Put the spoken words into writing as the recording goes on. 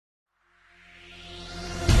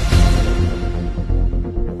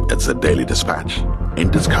It's the Daily Dispatch,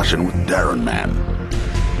 in discussion with Darren Mann.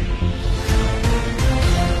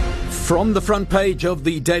 From the front page of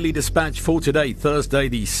the Daily Dispatch for today, Thursday,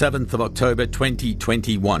 the 7th of October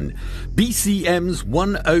 2021. BCM's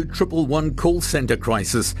 10111 call centre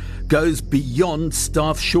crisis goes beyond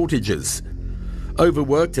staff shortages.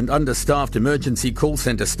 Overworked and understaffed emergency call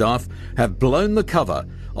centre staff have blown the cover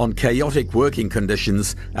on chaotic working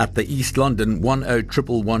conditions at the East London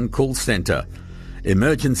 10111 call centre.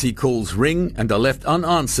 Emergency calls ring and are left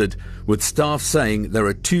unanswered, with staff saying there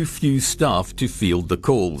are too few staff to field the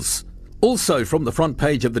calls. Also from the front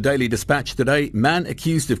page of the Daily Dispatch today, man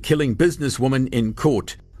accused of killing businesswoman in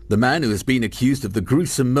court. The man who has been accused of the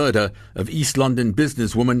gruesome murder of East London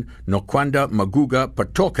businesswoman Nokwanda Maguga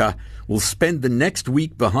Patoka will spend the next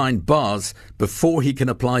week behind bars before he can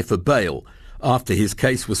apply for bail, after his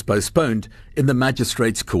case was postponed in the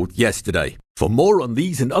Magistrates' Court yesterday. For more on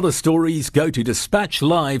these and other stories, go to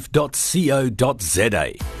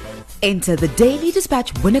dispatchlive.co.za. Enter the Daily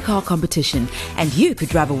Dispatch Winner Car competition and you could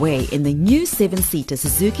drive away in the new 7-seater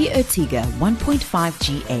Suzuki Ertiga 1.5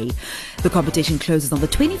 GA. The competition closes on the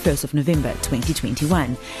 21st of November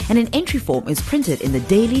 2021 and an entry form is printed in the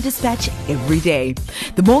Daily Dispatch every day.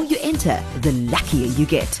 The more you enter, the luckier you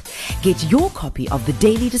get. Get your copy of the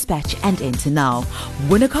Daily Dispatch and enter now.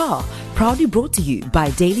 Win a car, proudly brought to you by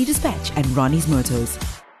Daily Dispatch and Ronnie's Motors.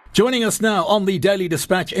 Joining us now on the Daily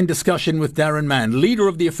Dispatch in discussion with Darren Mann, leader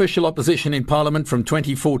of the official opposition in Parliament from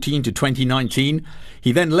 2014 to 2019.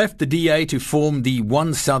 He then left the DA to form the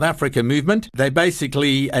One South Africa movement. They're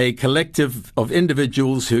basically a collective of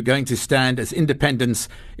individuals who are going to stand as independents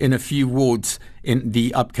in a few wards in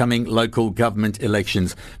the upcoming local government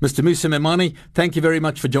elections. Mr. Musa Memani, thank you very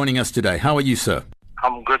much for joining us today. How are you, sir?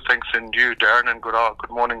 I'm good, thanks, and you, Darren, and good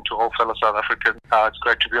morning to all fellow South Africans. It's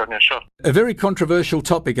great to be on your show. A very controversial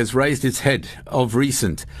topic has raised its head of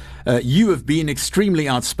recent. You have been extremely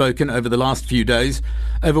outspoken over the last few days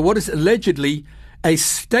over what is allegedly a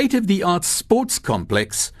state-of-the-art sports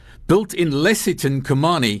complex built in Lessiton,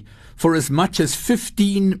 Kumani, for as much as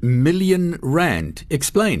 15 million rand.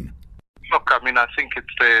 Explain. Look, I think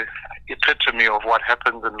it's the epitome of what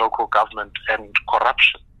happens in local government and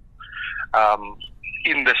corruption.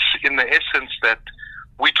 In the essence that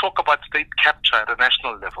we talk about state capture at a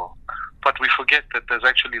national level, but we forget that there's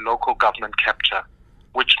actually local government capture,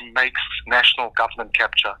 which makes national government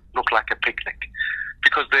capture look like a picnic.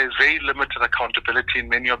 Because there's very limited accountability in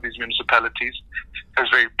many of these municipalities, there's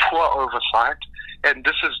very poor oversight, and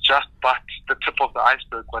this is just but the tip of the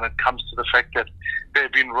iceberg when it comes to the fact that there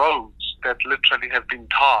have been roads that literally have been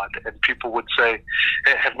tarred, and people would say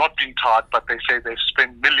have not been tarred, but they say they've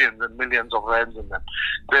spent millions and millions of rands in them.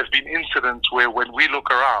 There's been incidents where when we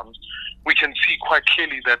look around, we can see quite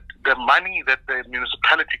clearly that the money that the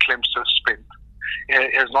municipality claims to have spent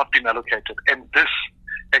has not been allocated. And this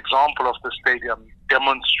example of the stadium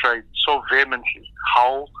demonstrates so vehemently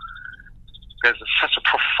how there's such a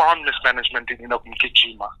profound mismanagement in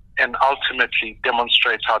Inokmgijima, and ultimately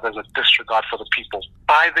demonstrates how there's a disregard for the people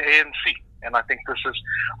by the ANC. And I think this is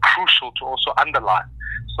crucial to also underline.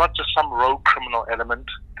 It's not just some rogue criminal element.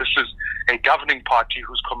 This is a governing party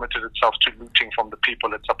who's committed itself to looting from the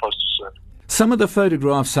people it's supposed to serve. Some of the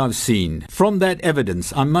photographs I've seen, from that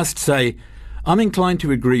evidence, I must say, I'm inclined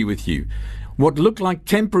to agree with you. What looked like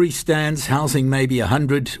temporary stands housing maybe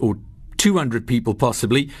 100 or 200 people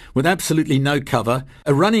possibly, with absolutely no cover,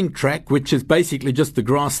 a running track which is basically just the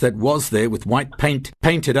grass that was there with white paint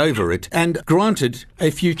painted over it, and granted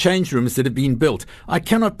a few change rooms that have been built. I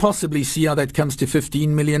cannot possibly see how that comes to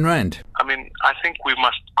 15 million rand. I think we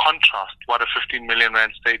must contrast what a 15 million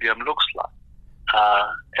rand stadium looks like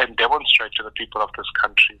and demonstrate to the people of this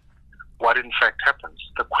country what in fact happens.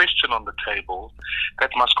 The question on the table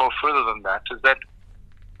that must go further than that is that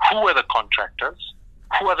who are the contractors?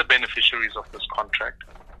 Who are the beneficiaries of this contract?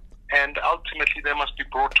 And ultimately, they must be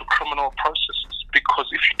brought to criminal processes.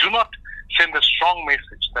 Because if you do not send a strong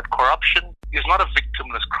message that corruption is not a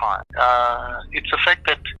victimless crime, it's the fact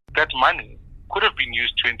that that money could have been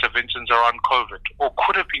used to interventions around COVID, or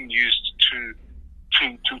could have been used to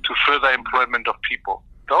further employment of people.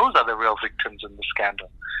 Those are the real victims in the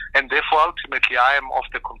scandal. And therefore, ultimately, I am of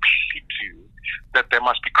the complete view that there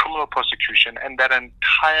must be criminal prosecution, and that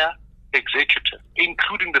entire executive,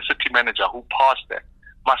 including the city manager who passed that,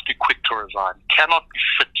 must be quick to resign, cannot be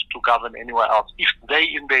fit to govern anywhere else. If they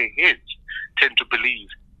in their heads tend to believe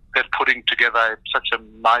that putting together such a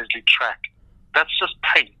miserly track, that's just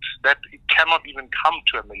paint, that it cannot even come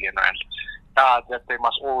to 1 million rand. that they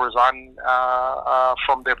must all resign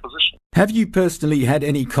from their position. Have you personally had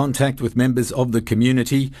any contact with members of the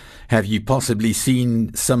community? Have you possibly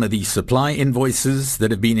seen some of the supply invoices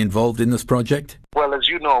that have been involved in this project? Well, as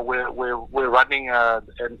you know, we're running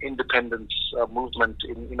an independence movement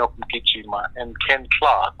in Inokumgijima, and Ken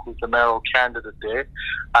Clark, who's the mayoral candidate there,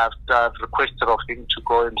 I've requested of him to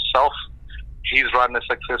go himself. He's run a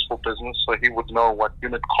successful business, so he would know what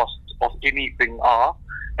unit costs of anything are.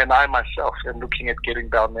 And I myself am looking at getting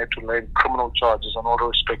down there to lay criminal charges on all the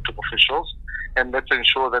respective officials. And let's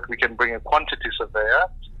ensure that we can bring a quantity surveyor,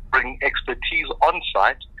 bring expertise on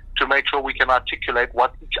site to make sure we can articulate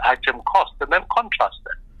what each item costs and then contrast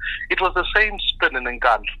them. It was the same spin in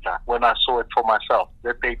Nkandla when I saw it for myself,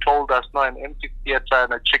 that they told us, no, an empty theatre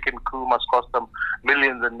and a chicken coop must cost them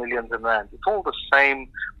millions and millions of rand. It's all the same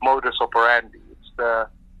modus operandi. It's a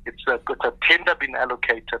tender being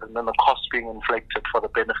allocated and then the cost being inflated for the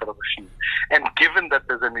benefit of a few. And given that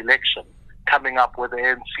there's an election coming up where the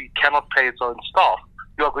ANC cannot pay its own staff,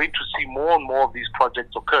 you are going to see more and more of these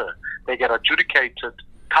projects occur. They get adjudicated,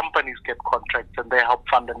 companies get contracts, and they help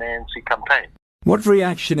fund an ANC campaign. What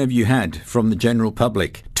reaction have you had from the general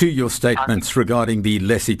public to your statements regarding the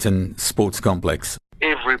Lessiton Sports Complex?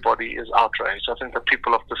 Everybody is outraged. I think the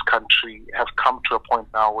people of this country have come to a point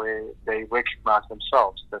now where they recognize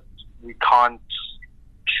themselves that we can't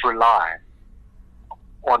rely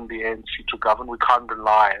on the ANC to govern. We can't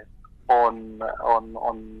rely on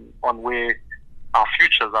where our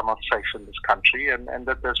futures are not safe in this country, and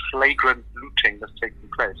that there's flagrant looting that's taking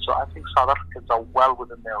place. So I think South Africans are well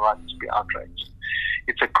within their rights to be outraged.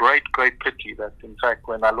 It's a great, great pity that, in fact,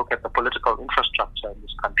 when I look at the political infrastructure in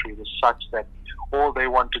this country, it is such that all they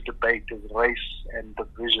want to debate is race and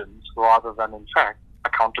divisions rather than, in fact,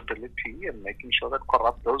 accountability and making sure that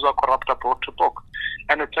those are corrupt are brought to book.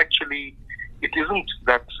 And it's actually, it isn't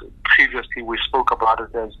that previously we spoke about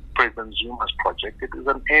it as President Zuma's project. It is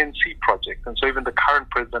an ANC project. And so even the current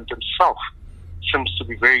president himself seems to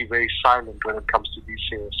be very, very silent when it comes to these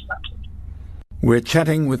serious matters. We're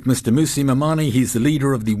chatting with Mr. Mmusi Maimane. He's the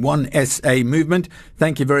leader of the One SA movement.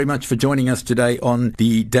 Thank you very much for joining us today on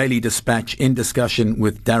the Daily Dispatch in discussion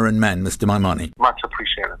with Darren Mann. Mr. Maimane. Much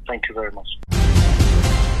appreciated. Thank you very much.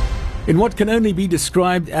 In what can only be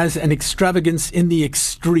described as an extravagance in the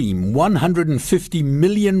extreme, 150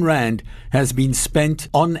 million rand has been spent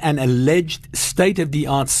on an alleged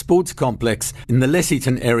state-of-the-art sports complex in the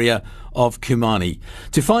Lessiton area of Khumani.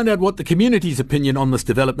 To find out what the community's opinion on this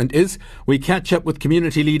development is, we catch up with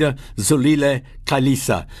community leader Zolile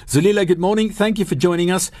Xalisa. Zolile, good morning. Thank you for joining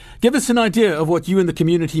us. Give us an idea of what you and the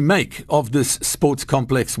community make of this sports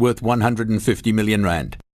complex worth 150 million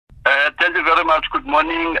rand. Thank you very much. Good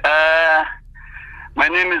morning. My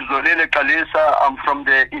name is Zolile Xalisa. I'm from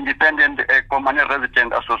the Independent Khumani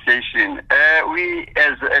Resident Association. We,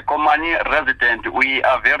 as a Khumani resident, we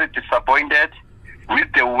are very disappointed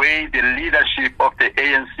with the way the leadership of the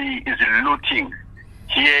ANC is looting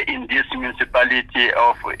here in this municipality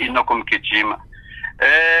of Inokumgijima.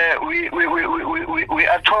 We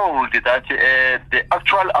are told that the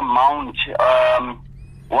actual amount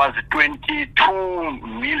was 22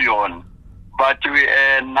 million. But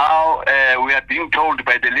now we are being told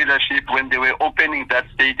by the leadership when they were opening that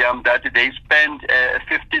stadium that they spent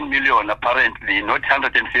 15 million apparently, not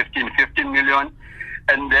 15 million.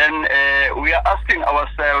 And then we are asking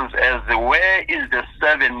ourselves as where is the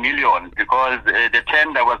 7 million? Because the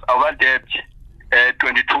tender was awarded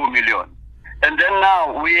 22 million. And then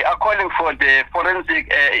now we are calling for the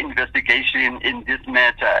forensic investigation in this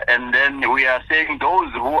matter. And then we are saying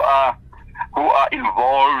those who are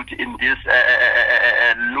involved in this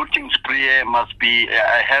looting spree must be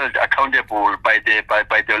held accountable by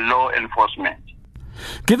the law enforcement.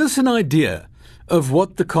 Give us an idea of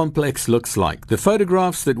what the complex looks like. The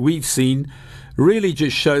photographs that we've seen really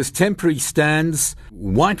just shows temporary stands,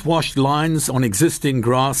 whitewashed lines on existing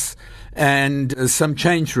grass, and some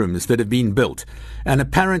change rooms that have been built. And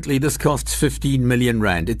apparently this costs 15 million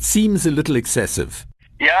rand. It seems a little excessive.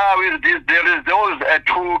 Yeah, there is those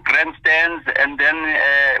two grandstands, and then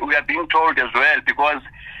we are being told as well, because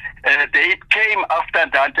they came after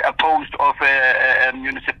that post of a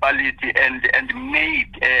municipality and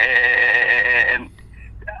made, I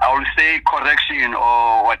will say, correction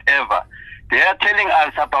or whatever. They are telling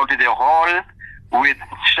us about the hall with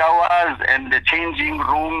showers and the changing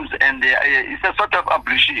rooms, and it's a sort of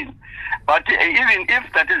ablution. But even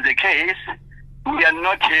if that is the case, we are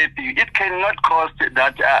not happy. It cannot cost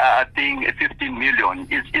that thing 15 million.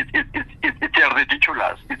 It's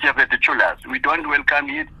ridiculous. It's ridiculous. We don't welcome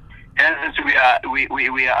it. Hence, we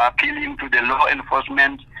are appealing to the law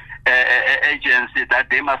enforcement agency that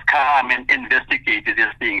they must come and investigate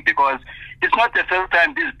this thing, because it's not the first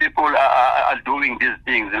time these people are doing these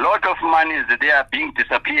things. A lot of money they are being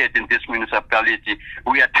disappeared in this municipality.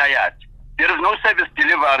 We are tired. There is no service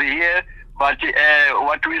delivery here, but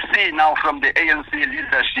what we see now from the ANC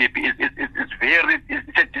leadership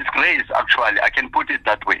it's a disgrace, actually. I can put it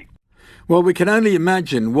that way. Well, we can only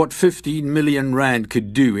imagine what 15 million rand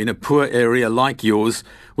could do in a poor area like yours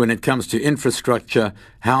when it comes to infrastructure,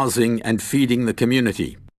 housing and feeding the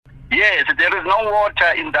community. Yes, there is no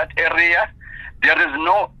water in that area. There is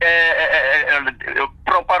no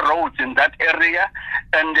proper roads in that area.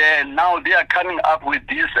 And now they are coming up with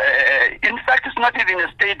this. In fact, it's not even a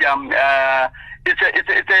stadium. It's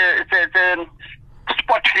a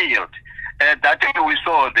sport field that we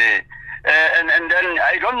saw there. And then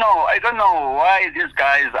I don't know why these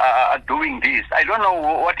guys are doing this. I don't know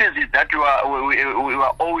what is it that we are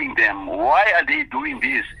owing them. Why are they doing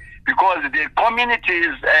this? Because the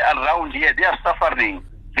communities around here, they are suffering.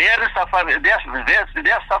 They are suffering.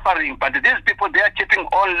 But these people, they are keeping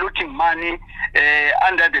on looting money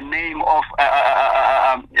under the name of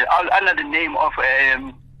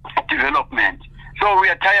development. So we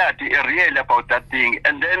are tired really about that thing.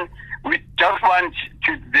 And then we just want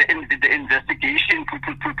the investigation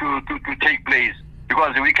to take place,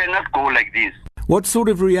 because we cannot go like this. What sort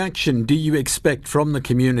of reaction do you expect from the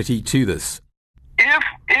community to this? If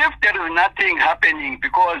there is nothing happening,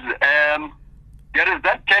 because there is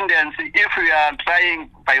that tendency, if we are trying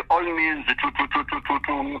by all means to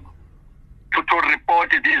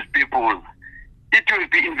report these people, it will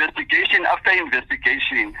be investigation after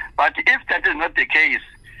investigation. But if that is not the case,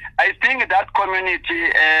 I think that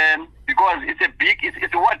community, because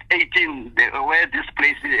it's Ward 18 where this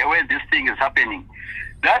thing is happening,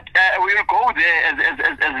 that we will go there as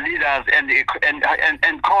leaders and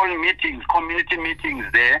call meetings, community meetings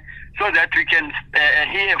there, so that we can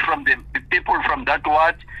hear from the people from that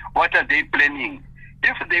ward what are they planning.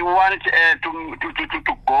 If they want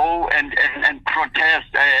to go and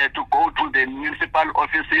protest, to go to the municipal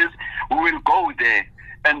offices, we will go there.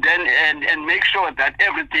 And then and make sure that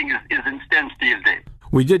everything is in standstill there.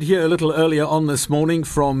 We did hear a little earlier on this morning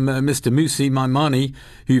from Mr. Musi Maimane,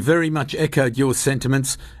 who very much echoed your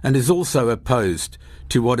sentiments and is also opposed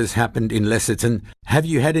to what has happened in Lesserton. Have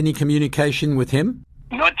you had any communication with him?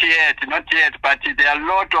 Not yet. But there are a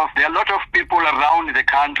lot of people around the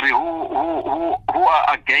country who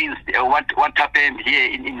are against what happened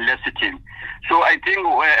here in Lesserton. So I think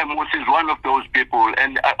Musi is one of those people.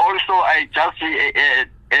 And also I just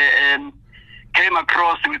came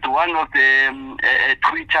across with one of the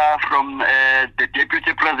Twitter from the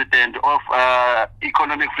Deputy President of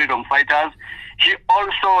Economic Freedom Fighters. He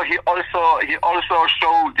also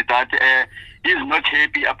showed that he is not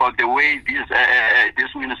happy about the way this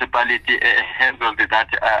municipality handled that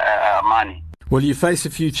money. Well, you face a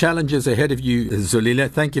few challenges ahead of you, Zulile.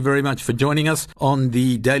 Thank you very much for joining us on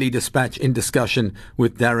the Daily Dispatch in discussion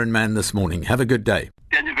with Darren Mann this morning. Have a good day.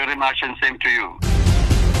 Thank you very much, and same to you.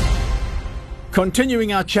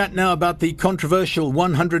 Continuing our chat now about the controversial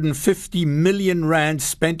 150 million rand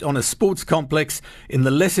spent on a sports complex in the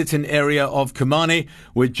Lesserton area of Kumane.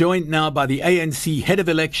 We're joined now by the ANC head of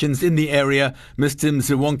elections in the area, Mr.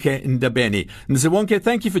 Mzwonke Ndabeni. Mzwonke,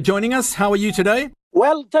 thank you for joining us. How are you today?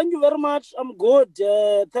 Well, thank you very much. I'm good.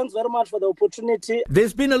 Thanks very much for the opportunity.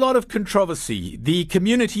 There's been a lot of controversy. The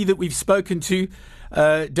community that we've spoken to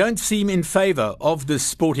don't seem in favour of this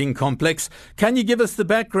sporting complex. Can you give us the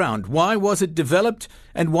background? Why was it developed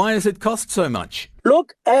and why has it cost so much?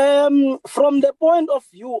 Look, from the point of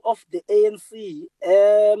view of the ANC,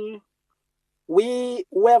 we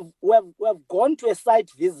have gone to a site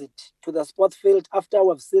visit to the sports field after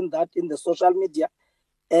we've seen that in the social media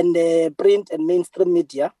and print and mainstream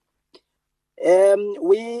media.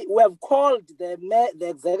 We have called the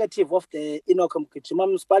executive of the Enoch Mgijima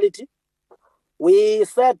municipality. We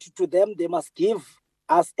said to them they must give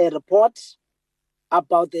us a report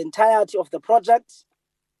about the entirety of the project,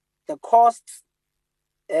 the costs,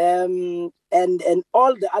 and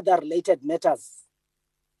all the other related matters.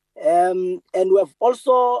 And we have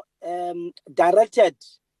also directed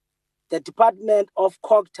the Department of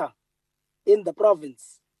COGTA in the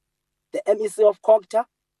province, the MEC of COGTA,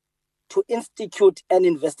 to institute an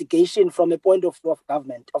investigation from a point of view of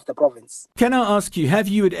government of the province. Can I ask you, have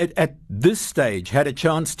you at this stage had a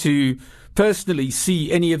chance to personally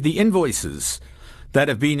see any of the invoices that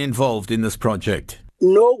have been involved in this project?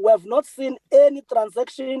 No, we have not seen any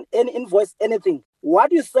transaction, any invoice, anything.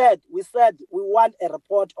 What we said we want a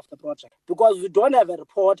report of the project because we don't have a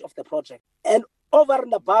report of the project. And over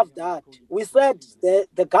and above that, we said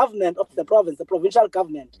the government of the province, the provincial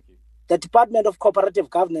government, the Department of Cooperative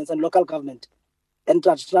Governance and Local Government and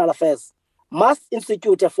Traditional Affairs must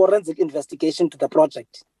institute a forensic investigation to the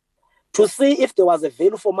project to see if there was a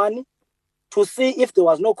value for money, to see if there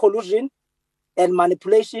was no collusion and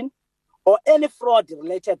manipulation or any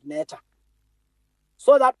fraud-related matter,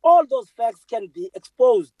 so that all those facts can be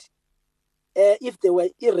exposed if there were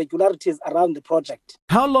irregularities around the project.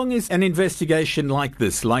 How long is an investigation like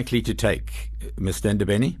this likely to take, Mr.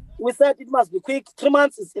 Ndabeni? We said it must be quick. 3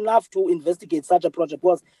 months is enough to investigate such a project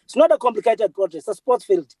because it's not a complicated project. It's a sports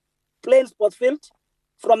field, plain sports field.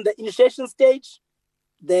 From the initiation stage,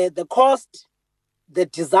 the cost, the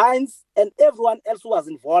designs, and everyone else who was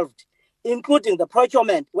involved, including the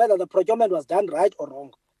procurement, whether the procurement was done right or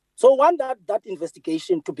wrong. So we want that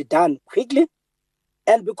investigation to be done quickly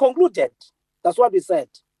and be concluded. That's what we said.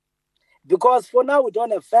 Because for now, we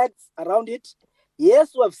don't have facts around it.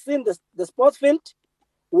 Yes, we have seen the sports field.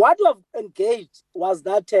 What we have engaged was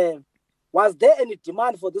that, was there any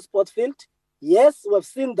demand for the sports field? Yes, we have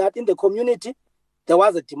seen that in the community, there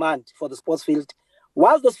was a demand for the sports field.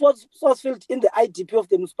 Was the sports field in the IDP of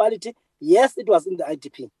the municipality? Yes, it was in the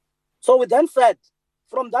IDP. So we then said,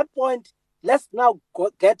 from that point, let's now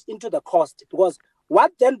get into the cost, because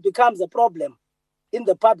what then becomes a problem in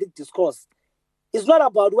the public discourse is not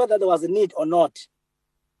about whether there was a need or not.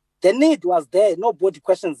 The need was there, nobody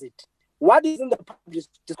questions it. What is in the public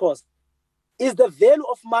discourse is the value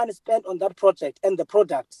of money spent on that project and the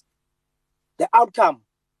product, the outcome,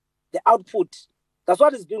 the output. That's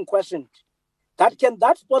what is being questioned.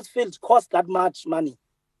 That sports field cost that much money?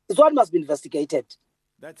 It's what must be investigated.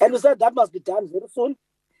 And we said that must be done very soon.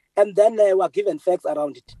 And then we're given facts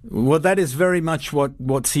around it. Well, that is very much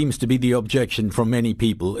what seems to be the objection from many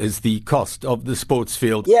people, is the cost of the sports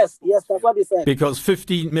field. Yes, that's what we said. Because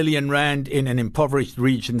 15 million rand in an impoverished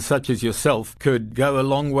region such as yourself could go a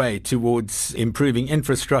long way towards improving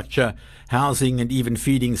infrastructure, housing and even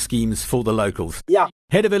feeding schemes for the locals. Yeah.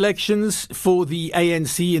 Head of elections for the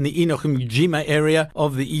ANC in the Enoch Mgijima area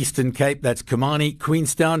of the Eastern Cape, that's Komani,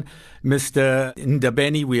 Queenstown. Mr.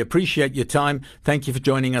 Ndabeni, we appreciate your time. Thank you for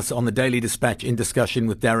joining us on the Daily Dispatch in discussion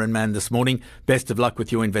with Darren Mann this morning. Best of luck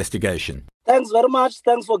with your investigation. Thanks very much.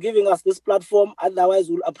 Thanks for giving us this platform. Otherwise,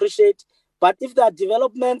 we'll appreciate. But if there are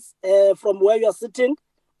developments from where you are sitting,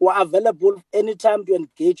 we're available anytime to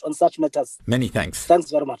engage on such matters. Many thanks.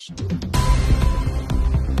 Thanks very much.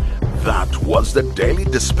 That was the Daily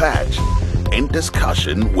Dispatch in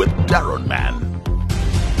discussion with Darren Mann.